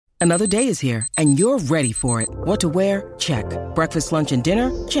Another day is here, and you're ready for it. What to wear? Check. Breakfast, lunch, and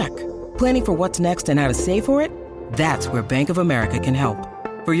dinner? Check. Planning for what's next and how to save for it? That's where Bank of America can help.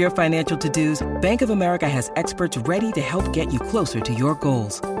 For your financial to-dos, Bank of America has experts ready to help get you closer to your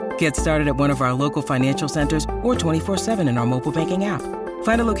goals. Get started at one of our local financial centers or 24/7 in our mobile banking app.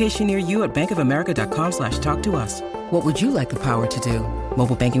 Find a location near you at bankofamerica.com/talktous. What would you like the power to do?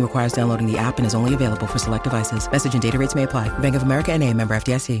 Mobile banking requires downloading the app and is only available for select devices. Message and data rates may apply. Bank of America N.A., member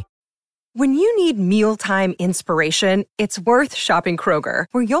FDIC. When you need mealtime inspiration, it's worth shopping Kroger,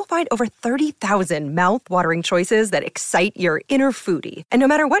 where you'll find over 30,000 mouth-watering choices that excite your inner foodie. And no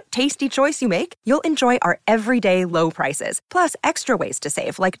matter what tasty choice you make, you'll enjoy our everyday low prices, plus extra ways to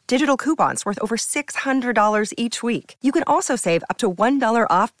save, like digital coupons worth over $600 each week. You can also save up to $1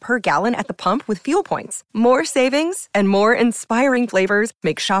 off per gallon at the pump with fuel points. More savings and more inspiring flavors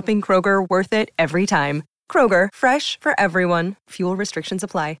make shopping Kroger worth it every time. Kroger, fresh for everyone. Fuel restrictions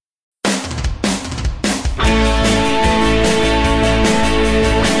apply.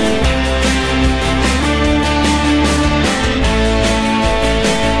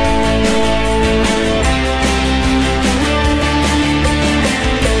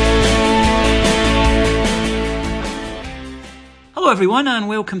 Hello everyone, and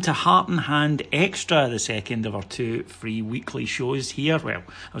welcome to Heart and Hand Extra, the second of our two free weekly shows here. Well,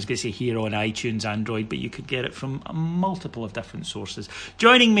 I was going to say here on iTunes, Android, but you could get it from a multiple of different sources.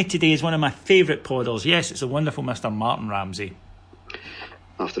 Joining me today is one of my favourite podders. Yes, it's the wonderful Mr. Martin Ramsey.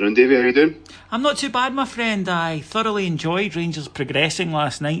 Afternoon, Davey. How you doing? I'm not too bad, my friend. I thoroughly enjoyed Rangers progressing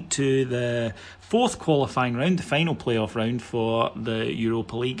last night to the fourth qualifying round, the final playoff round for the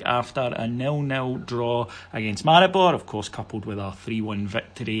Europa League after a 0-0 draw against Maribor, of course coupled with a 3-1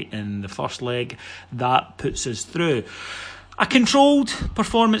 victory in the first leg. That puts us through. A controlled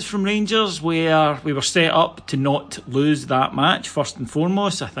performance from Rangers where we were set up to not lose that match, first and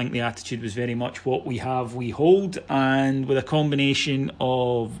foremost. I think the attitude was very much what we have, we hold, and with a combination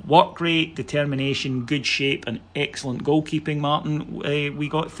of work rate, determination, good shape and excellent goalkeeping, Martin, we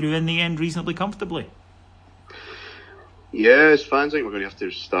got through in the end reasonably comfortably. Yeah, as fans, I think we're going to have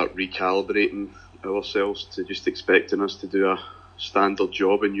to start recalibrating ourselves to just expecting us to do a standard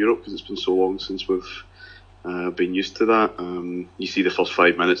job in Europe, because it's been so long since we've been used to that. You see the first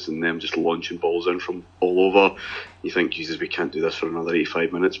 5 minutes and them just launching balls in from all over. You think, Jesus, we can't do this for another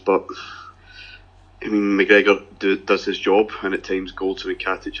 85 minutes. But I mean, McGregor does his job, and at times Goldson and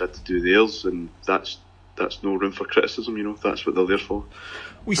Katic had to do theirs, and that's no room for criticism. You know, that's what they're there for.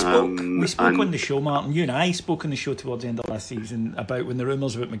 We spoke on the show, Martin. You and I spoke on the show towards the end of last season about when the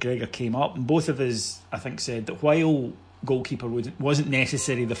rumours about McGregor came up, and both of us, I think, said that while goalkeeper wasn't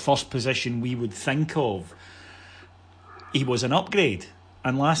necessarily the first position we would think of, he was an upgrade.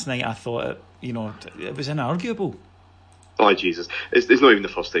 And last night I thought it was inarguable. Oh Jesus, it's not even the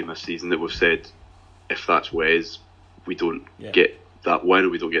first time this season that we've said, if that's Wes, we don't get that win, or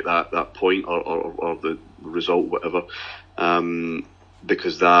we don't get that point or the result, whatever,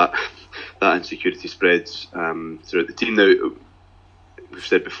 because that insecurity spreads throughout the team. Now, we've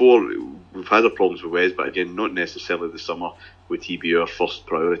said before, we've had our problems with Wes, but again, not necessarily this summer would he be our first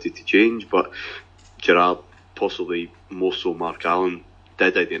priority to change. But Gerrard, possibly more so Mark Allen,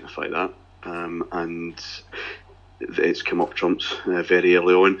 did identify that, and it's come up trumps very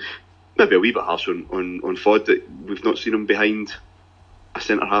early on. Maybe a wee bit harsh on Fod that we've not seen him behind a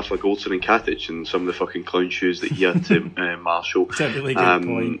centre half like Goldson and Katic and some of the fucking clown shoes that he had to marshal. It's a really good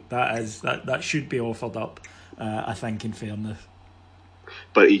point. That should be offered up, I think, in fairness.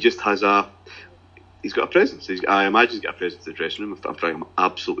 But he just has he's got a presence. I imagine he's got a presence in the dressing room. I'm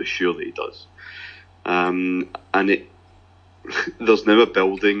absolutely sure that he does. And there's now a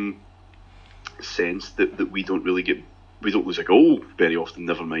building sense that we don't lose a goal very often,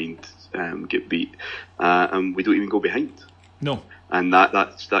 never mind get beat, and we don't even go behind. No. And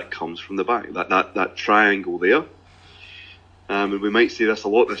that comes from the back, that triangle there. And we might see this a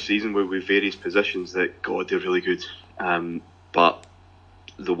lot this season with various positions that, God, they're really good, but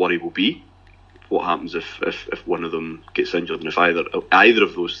the worry will be what happens if one of them gets injured, and if either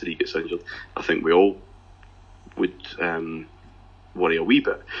of those three gets injured. I think we all would worry a wee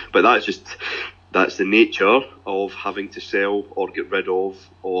bit. But that's the nature of having to sell or get rid of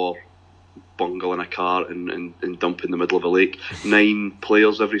or bungle in a car and dump in the middle of a lake 9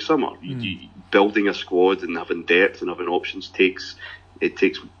 players every summer. Building a squad and having depth and having options takes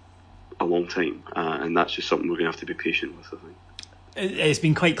a long time, and that's just something we're going to have to be patient with, I think. It's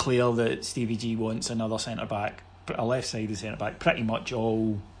been quite clear that Stevie G wants another centre back, a left-sided centre back, pretty much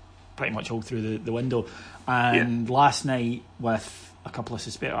all through the window. And last night, with a couple of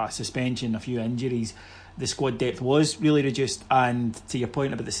suspension, a few injuries, the squad depth was really reduced. And to your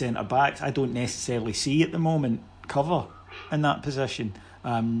point about the centre backs, I don't necessarily see at the moment cover in that position.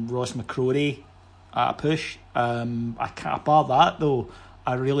 Ross McCrory at a push. I can't bar that though.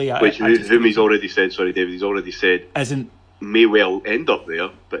 Whom he's already said, sorry David, he's already said may well end up there,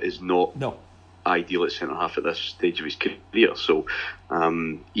 but is not ideal at centre half at this stage of his career. So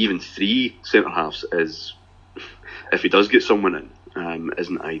even 3 centre halves is, if he does get someone in,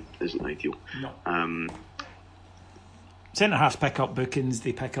 isn't ideal. No. Centre halves pick up bookings,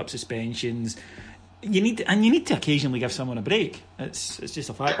 they pick up suspensions. You need to occasionally give someone a break. It's just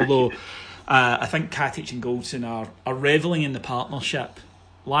a fact. Although I think Katic and Goldson are revelling in the partnership.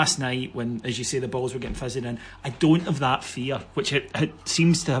 Last night, when, as you say, the balls were getting fizzing in, I don't have that fear, which it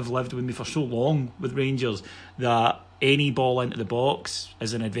seems to have lived with me for so long with Rangers, that any ball into the box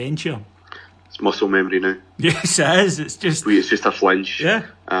is an adventure. It's muscle memory now. Yes, it is. It's just a flinch. Yeah.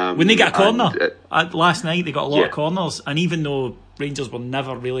 When they get a corner, last night they got a lot of corners, and even though Rangers were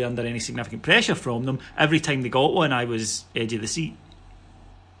never really under any significant pressure from them, every time they got one, I was edge of the seat.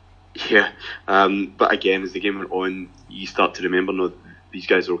 Yeah, but again, as the game went on, you start to remember, no, these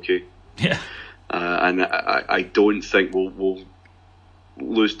guys are okay. Yeah. And I don't think we'll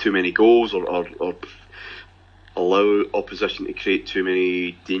lose too many goals or allow opposition to create too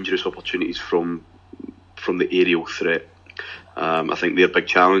many dangerous opportunities from the aerial threat. I think their big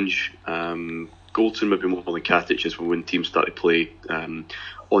challenge, Goldson maybe more than Katic, is when teams start to play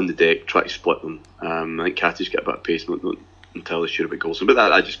on the deck, try to split them. I think Katic get a bit of pace, not entirely sure about Goldson, but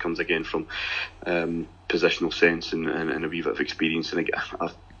that just comes again from positional sense and a wee bit of experience. And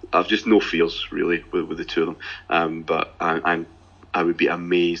I've just no fears really with the two of them. But I would be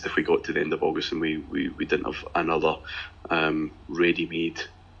amazed if we got to the end of August and we didn't have another ready-made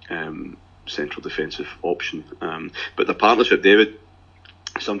central defensive option. But the partnership, David,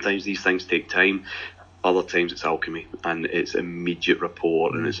 sometimes these things take time. Other times it's alchemy and it's immediate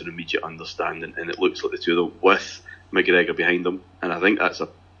rapport and it's an immediate understanding, and it looks like the two of them with McGregor behind them. And I think that's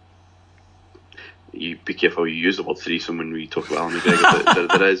you be careful you use the word threesome when we talk about Alan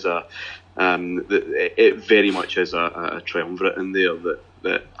McGregor. There is it very much is a triumvirate in there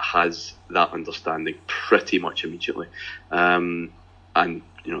that has that understanding pretty much immediately, and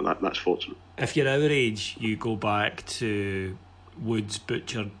that's fortunate. If you're our age, you go back to Woods,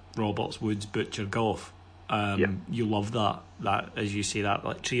 Butcher, Roberts, Woods, Butcher, Gough. You love that as you say, that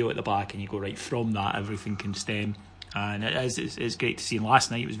like trio at the back, and you go right from that everything can stem. And it's great to see. And last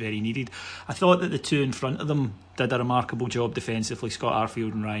night it was very needed. I thought that the two in front of them did a remarkable job defensively, Scott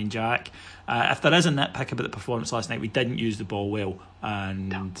Arfield and Ryan Jack. If there is a nitpick about the performance last night, we didn't use the ball well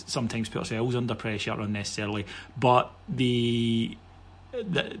and sometimes put ourselves under pressure unnecessarily. But the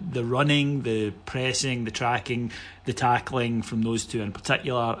running, the pressing, the tracking, the tackling from those two in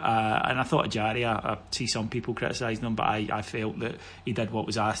particular, and I thought Jari, I see some people criticising him, but I felt that he did what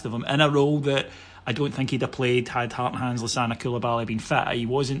was asked of him in a role that I don't think he'd have played had Hart and Hans Lasana Koulibaly been fit. He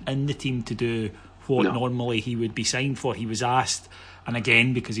wasn't in the team to do what normally he would be signed for. He was asked, and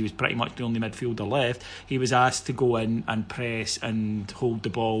again, because he was pretty much the only midfielder left, he was asked to go in and press and hold the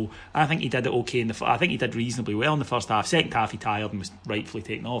ball. I think he did it okay I think he did reasonably well in the first half. Second half he tired and was rightfully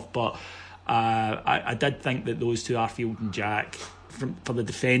taken off, but I did think that those two, Arfield and Jack, for the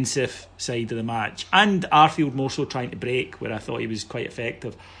defensive side of the match, and Arfield more so trying to break, where I thought he was quite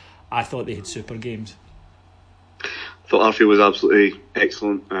effective, I thought they had super games. I thought Arfield was absolutely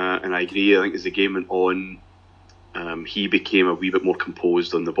excellent, and I agree. I think as the game went on, he became a wee bit more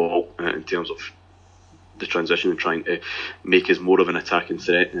composed on the ball in terms of the transition and trying to make us more of an attacking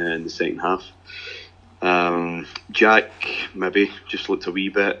threat in the second half. Jack maybe just looked a wee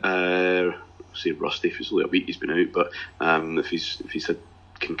bit say rusty. If it's only a week he's been out, but if he's had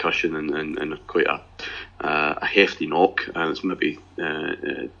concussion and quite a hefty knock, it's maybe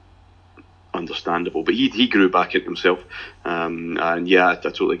understandable, but he grew back into himself, and I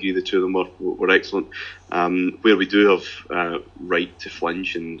totally agree. The two of them were excellent. Where we do have right to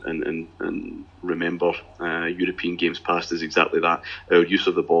flinch and remember European games past is exactly that, our use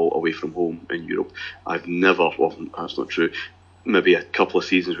of the ball away from home in Europe. I've never, well, that's not true, maybe a couple of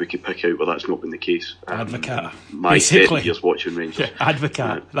seasons we could pick out where that's not been the case. Advocate, my 10 years watching Rangers. Yeah,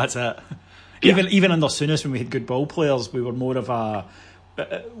 advocate, that's it. Even under Souness, when we had good ball players, we were more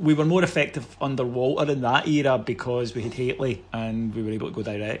effective under Walter in that era because we had Haitley and we were able to go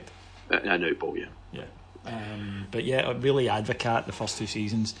direct. An out ball, yeah. But really advocate the first two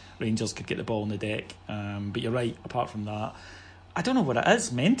seasons. Rangers could get the ball on the deck. But you're right, apart from that, I don't know what it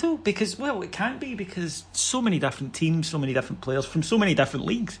is, mental, because, well, it can't be, because so many different teams, so many different players from so many different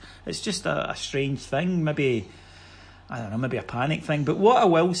leagues. It's just a strange thing. Maybe I don't know, maybe a panic thing. But what I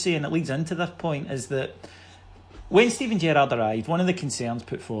will say, and it leads into this point, is that when Steven Gerrard arrived, one of the concerns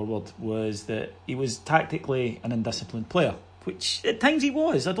put forward was that he was tactically an undisciplined player, which at times he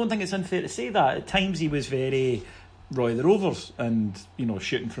was. I don't think it's unfair to say that. At times he was very Roy the Rovers and,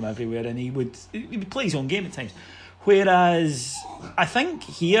 shooting from everywhere, and he would play his own game at times. Whereas I think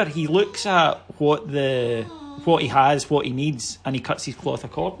here he looks at what he has, what he needs, and he cuts his cloth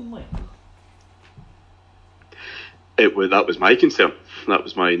accordingly. That was my concern. That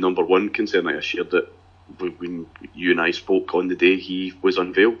was my number one concern. I shared it when you and I spoke on the day he was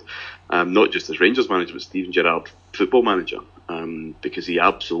unveiled. Not just as Rangers manager, but Steven Gerrard football manager, because he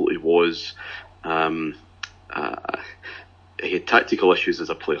absolutely was. He had tactical issues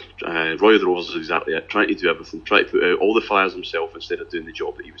as a player. Roy of the Rovers is exactly it. Trying to do everything, trying to put out all the fires himself instead of doing the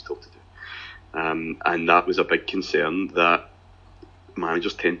job that he was told to do. And that was a big concern, that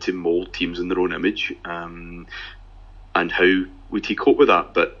managers tend to mould teams in their own image. And how would he cope with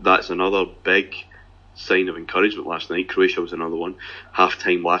that? But that's another big sign of encouragement last night. Croatia was another one.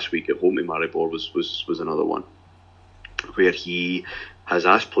 Half-time last week at home to Maribor was another one, where he has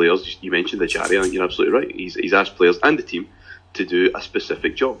asked players, you mentioned the Jarry, I think you're absolutely right, he's asked players and the team to do a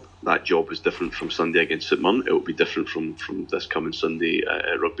specific job. That job was different from Sunday against St Mirren. It will be different from this coming Sunday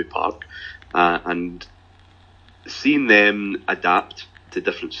at Rugby Park. And seeing them adapt to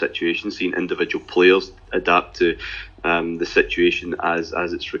different situations, seeing individual players adapt to the situation as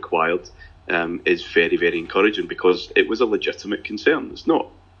it's required, is very, very encouraging, because it was a legitimate concern. It's not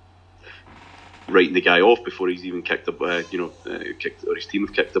writing the guy off before he's even kicked kicked, or his team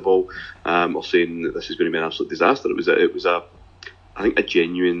have kicked the ball, or saying that this is going to be an absolute disaster. It was I think a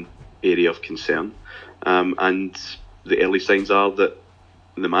genuine area of concern, and the early signs are that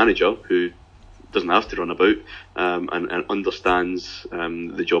the manager, who doesn't have to run about and understands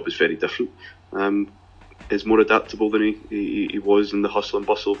the job is very different, is more adaptable than he was in the hustle and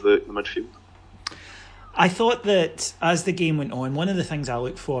bustle of the midfield. I thought that as the game went on, one of the things I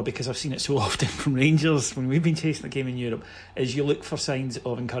look for, because I've seen it so often from Rangers when we've been chasing the game in Europe, is you look for signs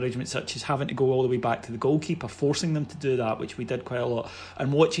of encouragement, such as having to go all the way back to the goalkeeper, forcing them to do that, which we did quite a lot,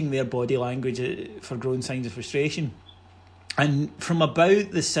 and watching their body language for growing signs of frustration. And from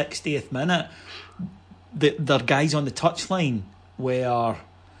about the 60th minute, their guys on the touchline were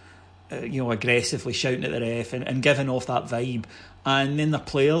aggressively shouting at the ref and giving off that vibe. And then the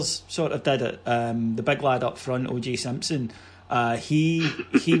players sort of did it. The big lad up front, OJ Simpson, he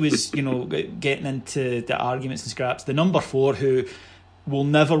was getting into the arguments and scraps. The number 4, who will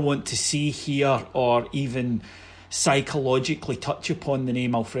never want to see, hear, or even psychologically touch upon the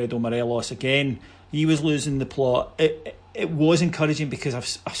name Alfredo Morelos again, he was losing the plot. It was encouraging, because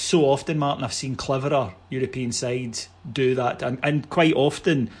I've so often, Martin, I've seen cleverer European sides do that, and quite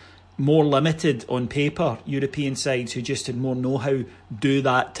often more limited on paper European sides who just had more know-how do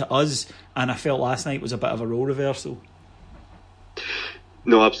that to us. And I felt last night was a bit of a role reversal.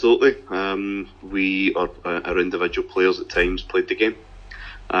 No, absolutely. Our individual players at times played the game.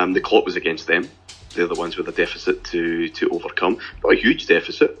 The clock was against them. They're the ones with a deficit to overcome, but a huge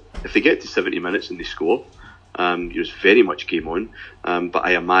deficit. If they get to 70 minutes and they score, it's very much game on. But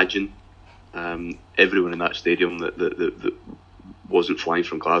I imagine everyone in that stadium that wasn't flying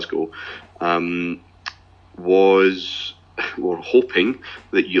from Glasgow were hoping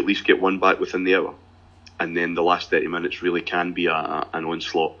that you at least get one back within the hour, and then the last 30 minutes really can be an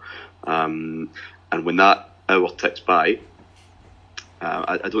onslaught. And when that hour ticks by,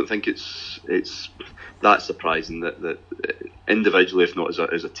 I don't think it's that surprising that individually, if not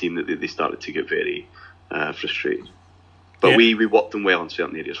as a team, that they started to get very frustrated. But we worked them well in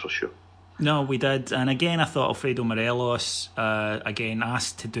certain areas for sure. No, we did. And again, I thought Alfredo Morelos,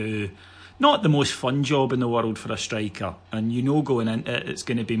 asked to do not the most fun job in the world for a striker. And going into it, it's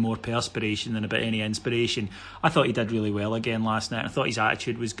going to be more perspiration than about any inspiration. I thought he did really well again last night. I thought his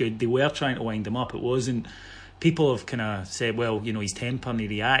attitude was good. They were trying to wind him up. It wasn't... People have kind of said, well, his temper and he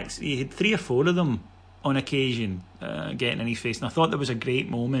reacts. He had 3 or 4 of them on occasion getting in his face. And I thought there was a great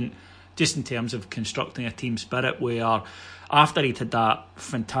moment just in terms of constructing a team spirit, where after he'd had that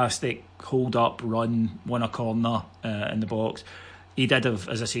fantastic hold-up run, won a corner in the box, he did have,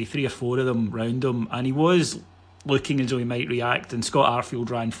 as I say, 3 or 4 of them round him, and he was looking as though he might react, and Scott Arfield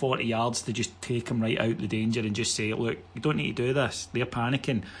ran 40 yards to just take him right out the danger and just say, look, you don't need to do this, they're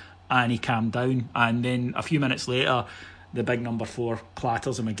panicking. And he calmed down, and then a few minutes later the big number 4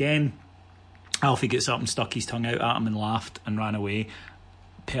 clatters him again. Alfie gets up and stuck his tongue out at him and laughed and ran away.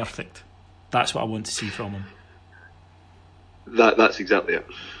 Perfect. That's what I want to see from him. That's exactly it.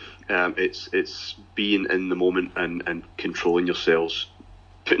 It's being in the moment and controlling yourselves,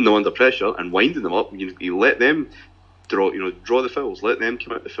 putting them under pressure and winding them up. You let them draw the fouls. Let them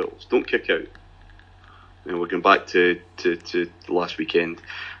come out the fouls. Don't kick out. We're going back to last weekend,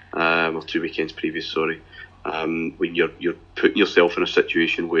 or 2 weekends previous. Sorry, when you're putting yourself in a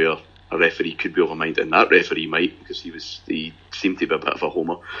situation where a referee could be overminded, and that referee might, because he seemed to be a bit of a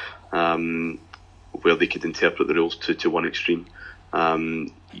homer, where they could interpret the rules to one extreme.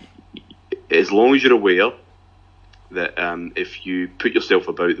 As long as you're aware that if you put yourself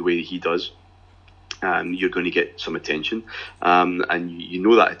about the way that he does, you're going to get some attention, and you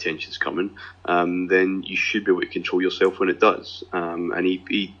know that attention's coming, then you should be able to control yourself when it does. And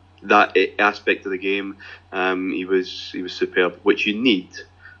he that aspect of the game, he was superb, which you need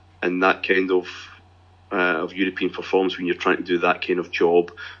in that kind of European performance when you're trying to do that kind of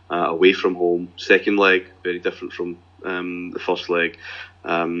job away from home. Second leg, very different from the first leg,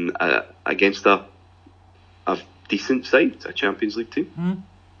 against a decent side, a Champions League team.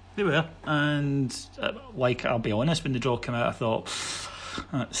 They were, and I'll be honest, when the draw came out, I thought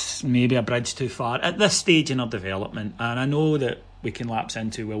that's maybe a bridge too far at this stage in our development. And I know that we can lapse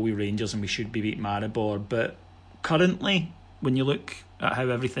into, well, we Rangers and we should be beating Maribor, but currently, when you look at how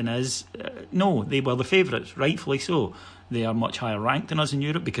everything is, no, they were the favourites, rightfully so. They are much higher ranked than us in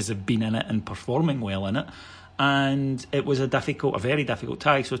Europe because they've been in it and performing well in it. And it was a very difficult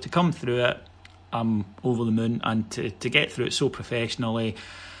tie. So to come through it, I'm over the moon, and to get through it so professionally,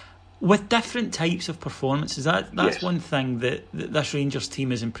 with different types of performances, that's yes. One thing that this Rangers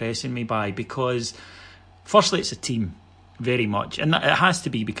team is impressing me by, because firstly it's a team, very much, and it has to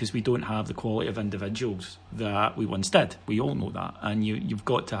be, because we don't have the quality of individuals that we once did. We all know that, and you've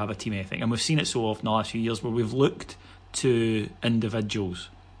got to have a team ethic, and we've seen it so often the last few years where we've looked to individuals,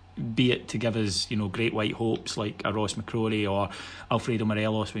 be it to give us great white hopes like a Ross McCrory or Alfredo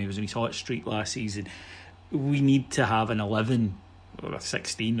Morelos when he was in his hot streak last season. We need to have an 11 or a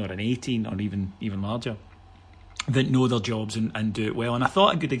 16 or an 18 or even larger that know their jobs and do it well. And I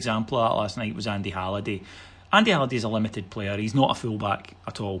thought a good example of that last night was Andy Halliday. Andy Halliday is a limited player. He's not a fullback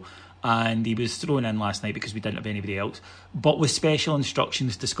at all. And he was thrown in last night because we didn't have anybody else. But with special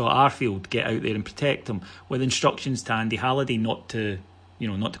instructions to Scott Arfield, get out there and protect him. With instructions to Andy Halliday not to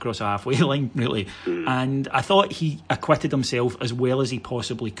cross a halfway line, really. And I thought he acquitted himself as well as he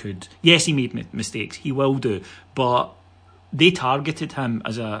possibly could. Yes, he made mistakes. He will do. But they targeted him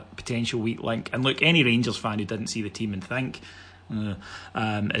as a potential weak link. And look, any Rangers fan who didn't see the team and think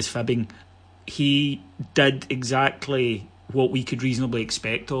is fibbing. He did exactly what we could reasonably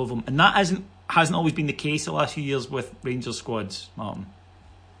expect of him. And that hasn't always been the case the last few years with Rangers squads, Martin.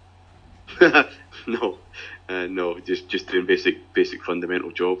 No, just doing basic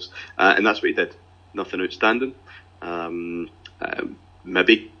fundamental jobs, and that's what he did. Nothing outstanding.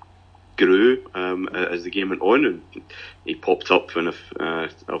 Maybe grew as the game went on, and he popped up when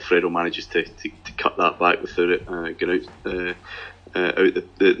Alfredo manages to cut that back without it going out the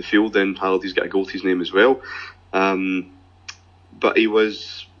field. Then Halliday's got a goal to his name as well. But he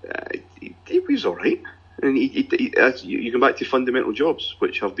was all right, and you go back to fundamental jobs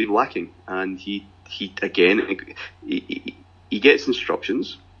which have been lacking, and he gets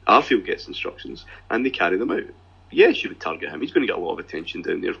instructions. Arfield gets instructions, and they carry them out. Yes, you would target him. He's going to get a lot of attention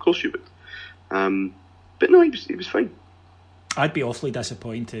down there. Of course you would. But no, he was fine. I'd be awfully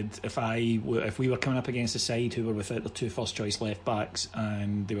disappointed if we were coming up against a side who were without their two first choice left backs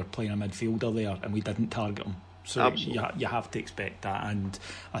and they were playing a midfielder there and we didn't target them. So you have to expect that, and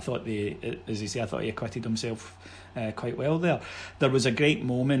I thought he acquitted himself quite well there. There was a great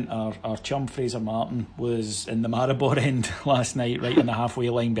moment. Our chum Fraser Martin was in the Maribor end last night, right on the halfway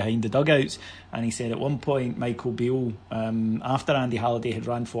line behind the dugouts, and he said at one point Michael Beale, after Andy Halliday had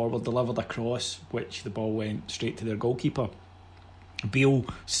ran forward, delivered a cross which the ball went straight to their goalkeeper. Beale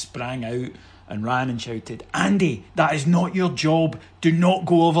sprang out and ran and shouted, "Andy, that is not your job. Do not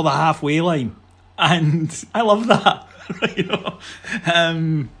go over the halfway line." And I love that.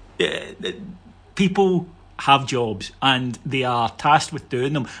 People have jobs and they are tasked with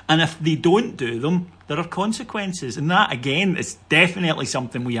doing them, and if they don't do them, there are consequences, and that again is definitely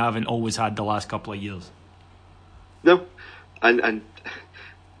something we haven't always had the last couple of years. No, and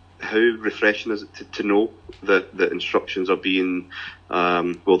how refreshing is it to know that the instructions are being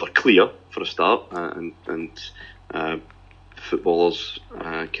they're clear for a start, and footballers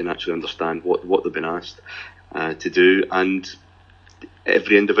can actually understand what they've been asked to do, and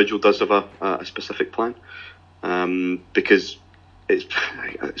every individual does have a specific plan, because it's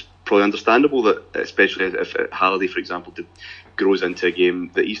probably understandable that, especially if Halliday, for example, grows into a game,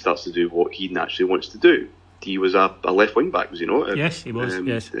 that he starts to do what he naturally wants to do. He was a left wing back, was he not? Yes, he was.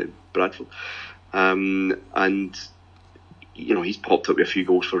 Yes, Bradford, and he's popped up with a few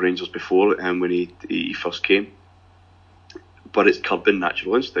goals for Rangers before, when he first came. but it's curbing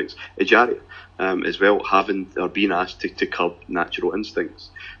natural instincts. Ejaria, as well, being asked to curb natural instincts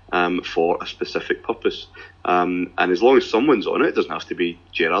for a specific purpose. And as long as someone's on it doesn't have to be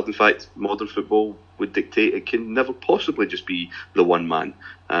Gerrard. In fact, modern football would dictate it can never possibly just be the one man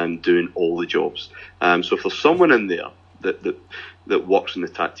doing all the jobs. So if there's someone in there that works in the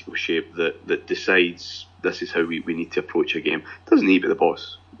tactical shape, that decides this is how we need to approach a game, it doesn't need to be the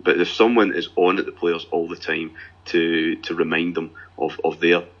boss. But if someone is on at the players all the time to remind them of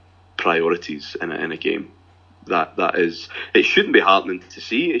their priorities in a game, that is, it shouldn't be heartening to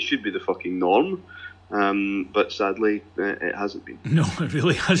see. It should be the fucking norm. But sadly, it hasn't been. No, it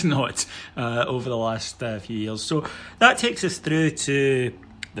really has not over the last few years. So that takes us through to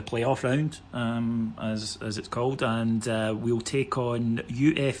the playoff round, as it's called, and we'll take on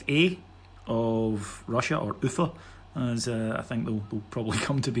UFA of Russia, or UFA, as I think they'll probably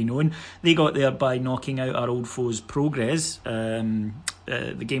come to be known. They got there by knocking out our old foes Progress. The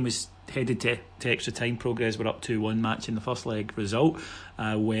game was headed to extra time. Progress were up 2-1, matching the first leg result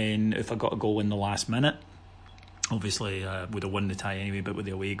when UFA got a goal in the last minute. Obviously would have won the tie anyway, but with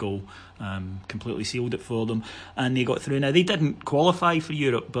the away goal completely sealed it for them, and they got through. Now they didn't qualify for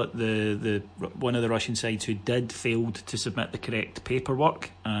Europe, but the one of the Russian sides who did failed to submit the correct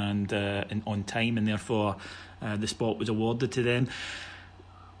paperwork and on time, and therefore the spot was awarded to them.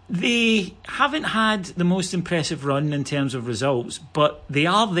 They haven't had the most impressive run in terms of results, but they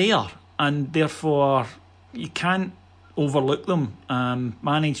are there, and therefore you can't overlook them.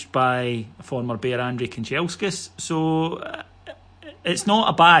 Managed by former Bear Andrei Kanchelskis, so it's not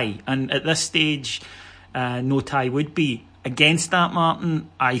a bye, and at this stage no tie would be. Against that, Martin,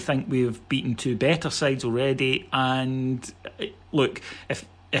 I think we've beaten two better sides already, and look, if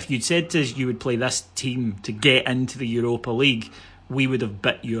you'd said to us you would play this team to get into the Europa League, we would have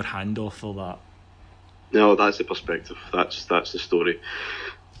bit your hand off for that. No, that's the perspective. That's the story.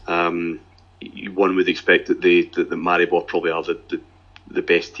 One would expect that that Maribor probably are the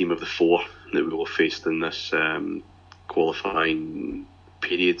best team of the four that we will have faced in this qualifying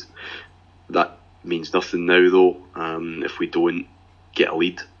period. That means nothing now, though. If we don't get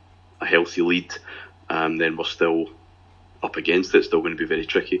a healthy lead, then we're still up against it. It's still going to be very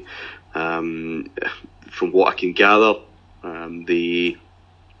tricky. From what I can gather, they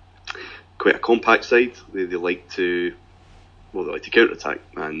quite a compact side. They like to counter-attack,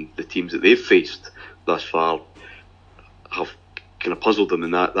 and the teams that they've faced thus far have kind of puzzled them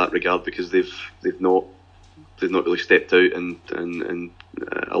in that regard, because they've not really stepped out and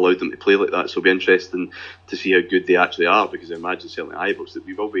allowed them to play like that. So it'll be interesting to see how good they actually are, because I imagine certainly Ibrox that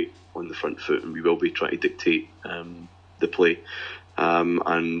we will be on the front foot and we will be trying to dictate the play,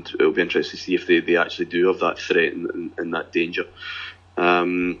 and it'll be interesting to see if they actually do have that threat and that danger.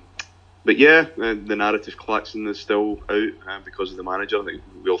 But yeah, the narrative Claxon is still out because of the manager. I think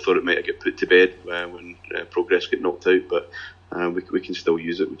we all thought it might have got put to bed when Progress got knocked out, but we can still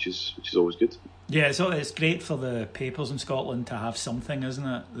use it, which is always good. Yeah, so it's great for the papers in Scotland to have something, isn't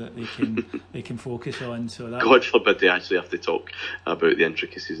it, that they can focus on. So that, God forbid they actually have to talk about the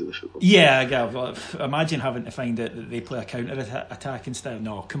intricacies of the football. Yeah, well, imagine having to find out that they play a counter attack instead.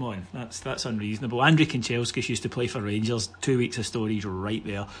 No, come on, that's unreasonable. Andrei Kanchelskis used to play for Rangers. 2 weeks of stories right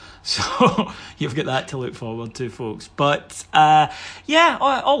there, so you've got that to look forward to, folks. But yeah,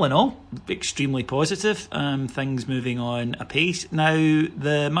 all in all, extremely positive. Things moving on apace. Now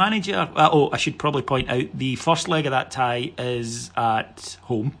the manager. I should probably point out the first leg of that tie is at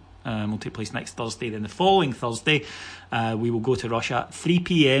home. Will take place next Thursday. Then the following Thursday we will go to Russia, 3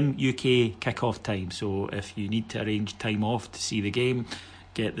 p.m. UK kick-off time. So if you need to arrange time off to see the game,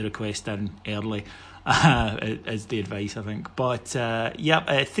 get the request in early is the advice, I think. But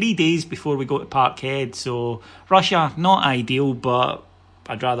 3 days before we go to Parkhead. So Russia, not ideal, but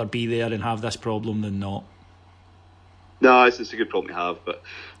I'd rather be there and have this problem than not. No, it's a good problem to have, but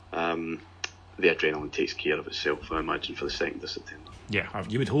the adrenaline takes care of itself, I imagine, for the 2nd of September. Yeah,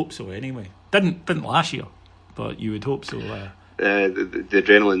 you would hope so anyway. Didn't last year, but you would hope so. The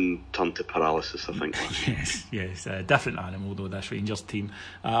adrenaline turned to paralysis, I think. Yes, different animal though, this Rangers team.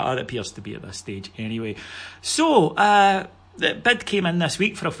 It appears to be at this stage anyway. So, the bid came in this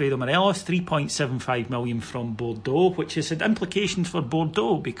week for Alfredo Morelos, 3.75 million from Bordeaux, which has had implications for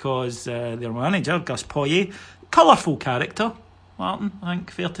Bordeaux because their manager, Gus Poyet, colourful character, Martin, I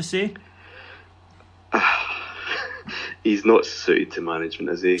think, fair to say. He's not suited to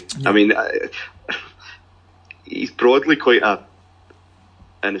management, is he? Yeah. I mean, he's broadly quite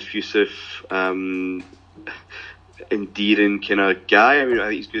an effusive, endearing kind of guy. I mean, I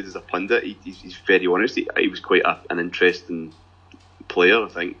think he's good as a pundit. He's very honest. He was quite an interesting player. I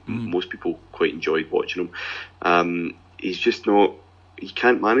think most people quite enjoyed watching him. he's just not. He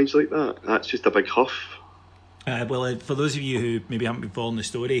can't manage like that. That's just a big huff. Well, for those of you who maybe haven't been following the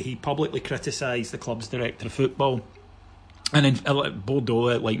story, he publicly criticised the club's director of football. And in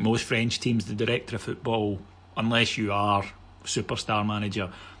Bordeaux, like most French teams, the director of football, unless you are superstar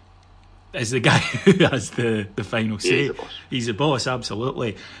manager, is the guy who has the final say. Yeah, he's the boss,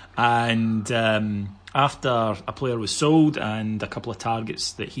 absolutely. And after a player was sold and a couple of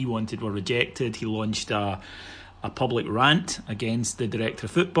targets that he wanted were rejected, he launched a public rant against the director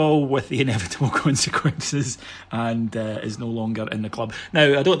of football with the inevitable consequences, and is no longer in the club.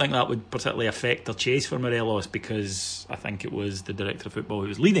 Now, I don't think that would particularly affect their chase for Morelos, because I think it was the director of football who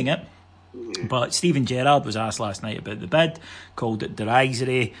was leading it. But Steven Gerrard was asked last night about the bid, called it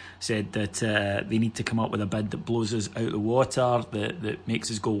derisory, said that they need to come up with a bid that blows us out of the water, that makes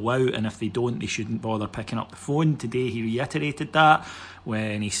us go wow, and if they don't, they shouldn't bother picking up the phone. Today he reiterated that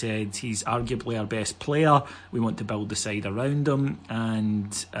when he said he's arguably our best player, we want to build the side around him.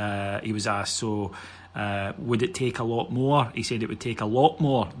 And he was asked, so would it take a lot more? He said it would take a lot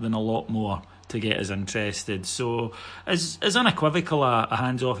more than a lot more to get us interested. So as unequivocal a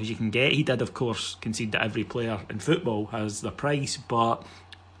hands off as you can get. He did of course concede that every player in football has their price, but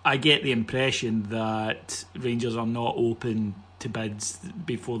I get the impression that Rangers are not open to bids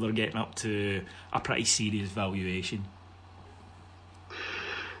before they're getting up to a pretty serious valuation.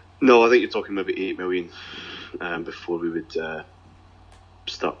 No, I think you're talking maybe 8 million before we would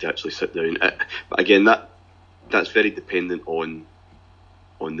start to actually sit down. But again, that's very dependent on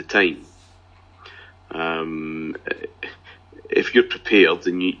the time. If you're prepared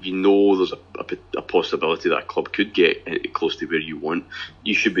and you know there's a possibility that a club could get close to where you want,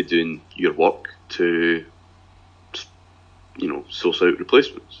 you should be doing your work to, source out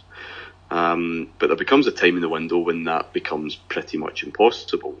replacements. But there becomes a time in the window when that becomes pretty much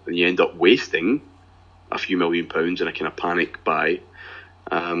impossible, and you end up wasting a few £1 million in a kind of panic buy,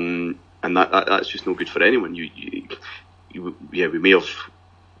 and that's just no good for anyone. We may have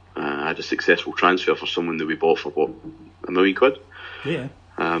had a successful transfer for someone that we bought for £1 million. Yeah.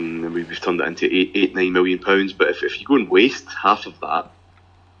 And we've turned it into £8-9 million. But if you go and waste half of that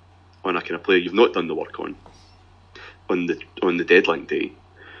on a kind of player you've not done the work on the deadline day,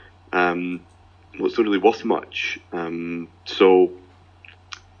 well, it's not really worth much. So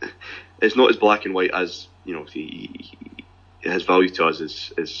it's not as black and white as his value to us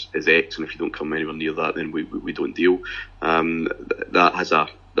is X, and if you don't come anywhere near that, then we don't deal.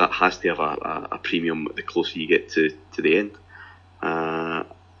 That has to have a premium the closer you get to the end.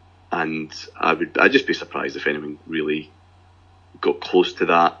 And I'd just be surprised if anyone really got close to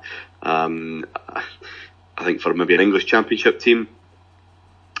that. I think for maybe an English Championship team,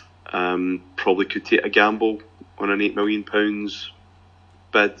 probably could take a gamble on an £8 million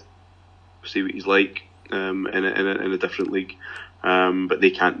bid, see what he's like in a different league. But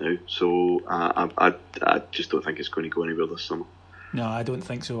they can't now, so I just don't think it's going to go anywhere this summer. No, I don't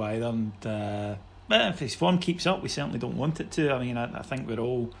think so either. And if his form keeps up, we certainly don't want it to. I mean, I think we're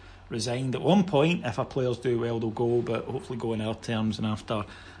all resigned at one point. If our players do well, they'll go, but hopefully go in our terms and after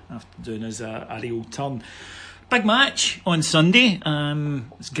doing us a real turn. Big match on Sunday.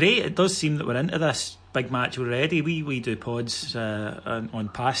 It's great. It does seem that we're into this big match already. We do pods on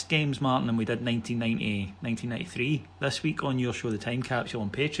past games, Martin, and we did 1990, 1993 this week on your show, The Time Capsule, on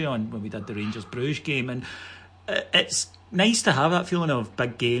Patreon, when we did the Rangers Bruges game. And it's nice to have that feeling of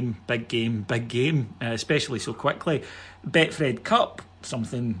big game, especially so quickly. Betfred Cup,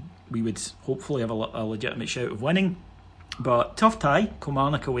 something we would hopefully have a legitimate shout of winning. But tough tie,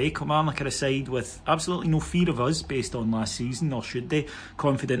 Kilmarnock away. Kilmarnock are a side with absolutely no fear of us based on last season, or should they?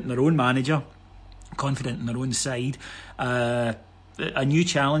 Confident in their own manager, confident in their own side. A new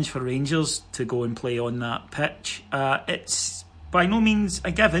challenge for Rangers to go and play on that pitch. It's by no means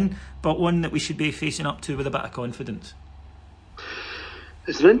a given, but one that we should be facing up to with a bit of confidence.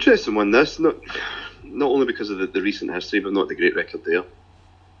 It's an interesting one, this, not only because of the recent history, but not the great record there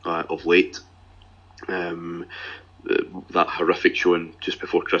of late. That horrific showing just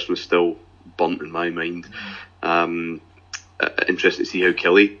before Christmas still burnt in my mind. Interesting to see how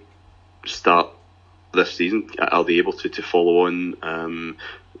Kelly start this season. Are they able to follow on?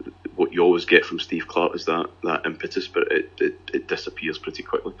 What you always get from Steve Clarke is that impetus, but it disappears pretty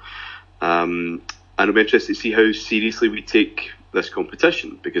quickly. And it'll be interesting to see how seriously we take this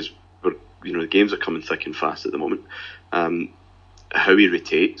competition, because the games are coming thick and fast at the moment. How he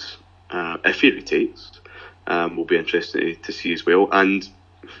rotates, if he rotates, will be interesting to see as well. And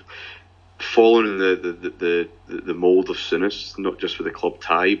following the mould of Souness, not just for the club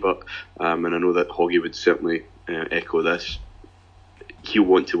tie, but and I know that Hoggy would certainly echo this, he'll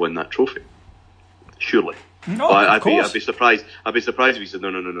want to win that trophy. Surely. No, I'd be surprised. I'd be surprised if he said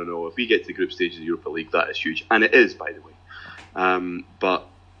no. If we get to the group stage of the Europa League, that is huge, and it is, by the way. But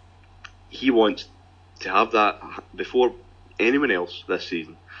he wants to have that before anyone else this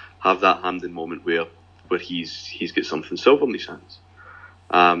season. Have that Hampden moment where he's got something silver in his hands,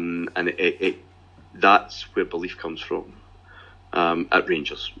 and that's where belief comes from. At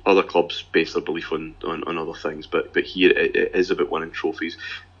Rangers, other clubs base their belief on other things, but here it is about winning trophies.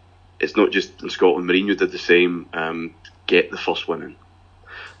 It's not just in Scotland. Mourinho did the same. Get the first win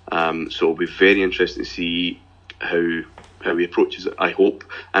in. So it'll be very interesting to see how he approaches it. I hope,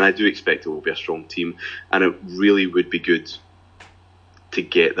 and I do expect it will be a strong team, and it really would be good to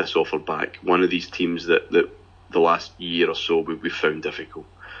get this offer back. One of these teams that the last year or so we've found difficult.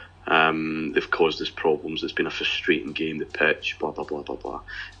 They've caused us problems. It's been a frustrating game. The pitch, blah blah blah blah blah.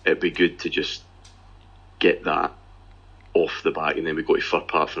 It'd be good to just get that off the back, and then we go to Fir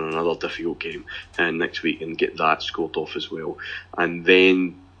Park for another difficult game next week and get that scored off as well, and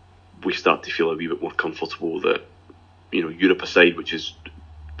then we start to feel a wee bit more comfortable that, you know, Europe aside, which is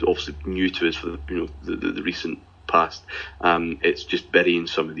obviously new to us for the recent past, it's just burying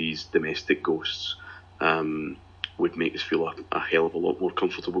some of these domestic ghosts would make us feel a hell of a lot more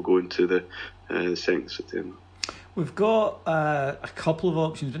comfortable going to the second September. We've got a couple of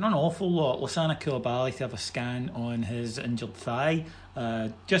options, but not an awful lot. Lassana Koulibaly to have a scan on his injured thigh.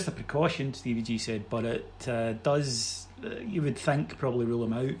 Just a precaution, Stevie G said, but it does, you would think, probably rule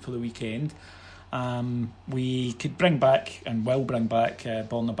him out for the weekend. We could bring back, and will bring back,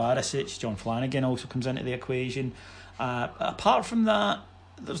 Borna Barisic. John Flanagan also comes into the equation. Apart from that,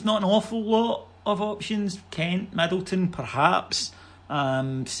 there's not an awful lot of options. Kent, Middleton, perhaps.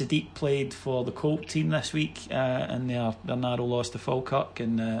 Sadiq played for the Colt team this week in their narrow loss to Falkirk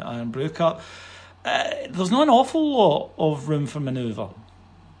in the Iron Brew Cup. There's not an awful lot of room for manoeuvre.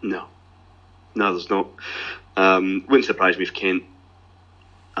 No, there's not. Wouldn't surprise me if Kent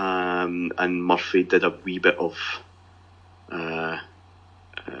and Murphy did a wee bit of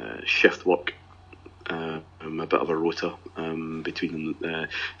shift work, a bit of a rota between them,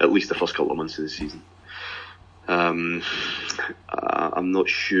 at least the first couple of months of the season. I'm not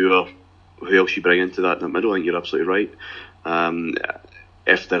sure who else you bring into that in the middle. I think you're absolutely right.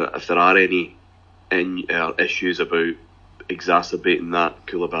 If there are any issues about exacerbating that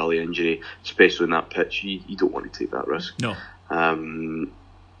Koulibaly injury, especially in that pitch, you don't want to take that risk. No.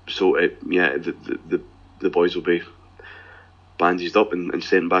 So the boys will be bandaged up and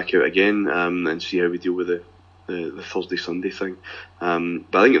sent back out again, and see how we deal with the Thursday Sunday thing.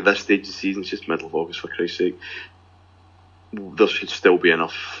 But I think at this stage of the season, it's just middle of August, for Christ's sake, there should still be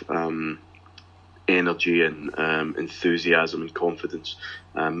enough energy and enthusiasm and confidence,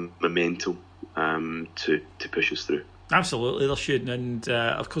 momentum to push us through. Absolutely, there should. And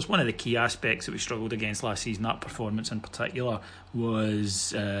of course, one of the key aspects that we struggled against last season, that performance in particular,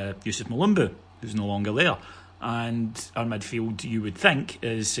 was Yusuf Mulumbu, who's no longer there. And our midfield, you would think,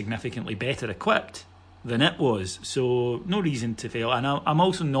 is significantly better equipped than it was. So no reason to fail. And I'm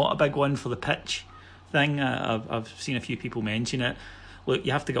also not a big one for the pitch thing. I've seen a few people mention it. Look,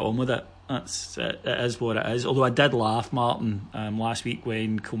 you have to get on with it. It is what it is. Although I did laugh, Martin, last week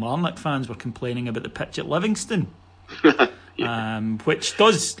when Kilmarnock fans were complaining about the pitch at Livingston. Which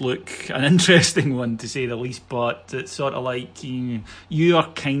does look an interesting one, to say the least, but it's sort of like you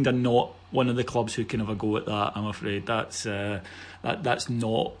are kind of not one of the clubs who can have a go at that. I'm afraid that's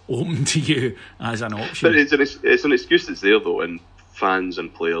not open to you as an option. But it's an excuse that's there though, and fans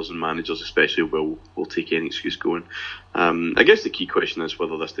and players and managers especially will take any excuse going. I guess the key question is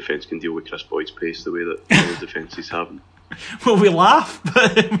whether this defence can deal with Chris Boyd's pace the way that other defences haven't. Well, we laugh,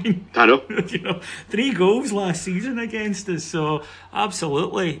 but I know. 3 goals last season against us, so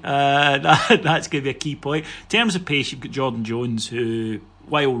absolutely, that's going to be a key point. In terms of pace, you've got Jordan Jones, who,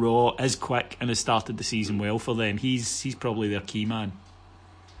 while raw, is quick and has started the season well for them. He's probably their key man.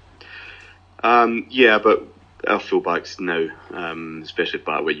 Yeah, but our fullbacks now, especially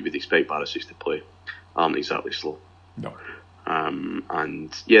back where you would expect Barisic to play, aren't exactly slow. No.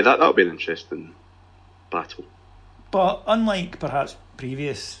 And yeah, that'll be an interesting battle. But unlike perhaps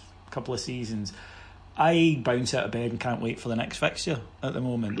previous couple of seasons, I bounce out of bed and can't wait for the next fixture at the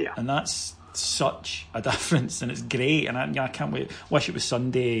moment. Yeah. And that's such a difference, and it's great. And I can't wait. Wish it was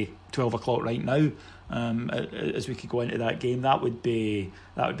Sunday, 12 o'clock right now, as we could go into that game. That would be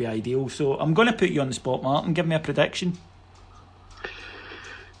ideal. So I'm going to put you on the spot, Martin. Give me a prediction.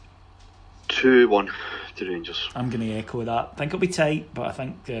 2-1 to Rangers. I'm going to echo that. I think it'll be tight, but I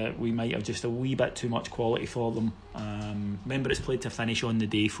think we might have just a wee bit too much quality for them. Remember, it's played to finish on the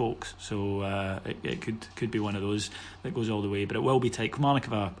day, folks, so it could be one of those that goes all the way, but it will be tight. Kilmarnock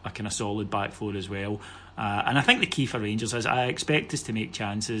have a kind of solid back four as well. And I think the key for Rangers is I expect us to make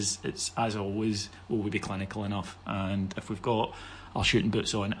chances. It's, as always, will we be clinical enough? And if we've got our shooting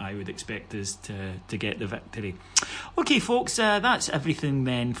boots on, I would expect us to get the victory. Okay, folks, that's everything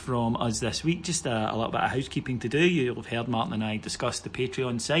then from us this week. Just a little bit of housekeeping to do. You'll have heard Martin and I discuss the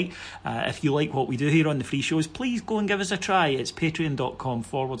Patreon site. If you like what we do here on the free shows, please go and give us a try. It's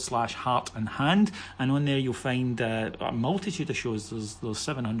patreon.com/heart and hand, and on there you'll find a multitude of shows. There's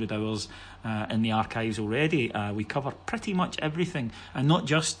 700 hours in the archives already. We cover pretty much everything, and not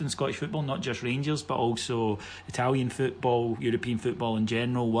just in Scottish football, not just Rangers, but also Italian football, European football in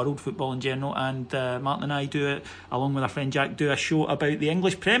general, world football in general, and Martin and I do it, along with our friend Jack, do a show about the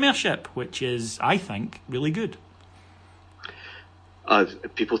English Premiership, which is, I think, really good.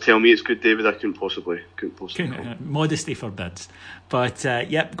 People tell me it's good, David. I couldn't possibly. Modesty forbids. But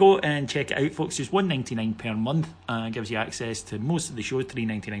yep, go and check it out, folks. Just $1.99 per month. Gives you access to most of the show.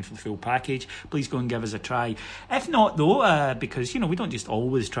 $3.99 for the full package. Please go and give us a try. If not, though, because we don't just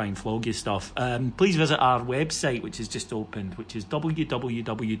always try and flog you stuff. Please visit our website, which is just opened, which is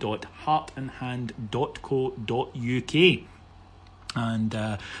www.heartandhand.co.uk. And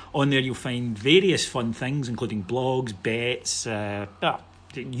on there you'll find various fun things, including blogs, bets,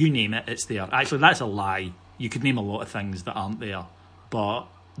 you name it, it's there. Actually, that's a lie. You could name a lot of things that aren't there, but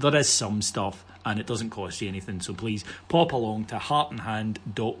there is some stuff, and it doesn't cost you anything, so please pop along to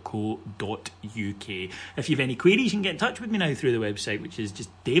heartandhand.co.uk. If you have any queries, you can get in touch with me now through the website, which is just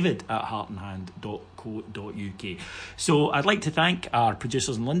david@heartandhand.co.uk. So I'd like to thank our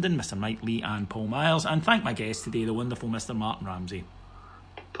producers in London, Mr. Mike Lee and Paul Miles, and thank my guest today, the wonderful Mr. Martin Ramsey.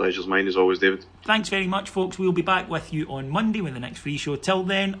 Pleasure's mine as always, David. Thanks very much, folks. We'll be back with you on Monday with the next free show. Till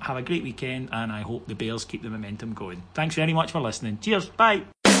then, have a great weekend, and I hope the Bears keep the momentum going. Thanks very much for listening. Cheers. Bye.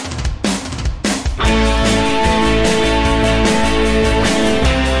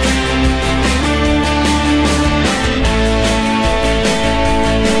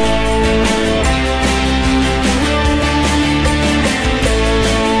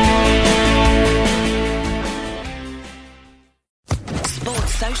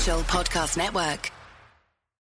 Sports Social Podcast Network.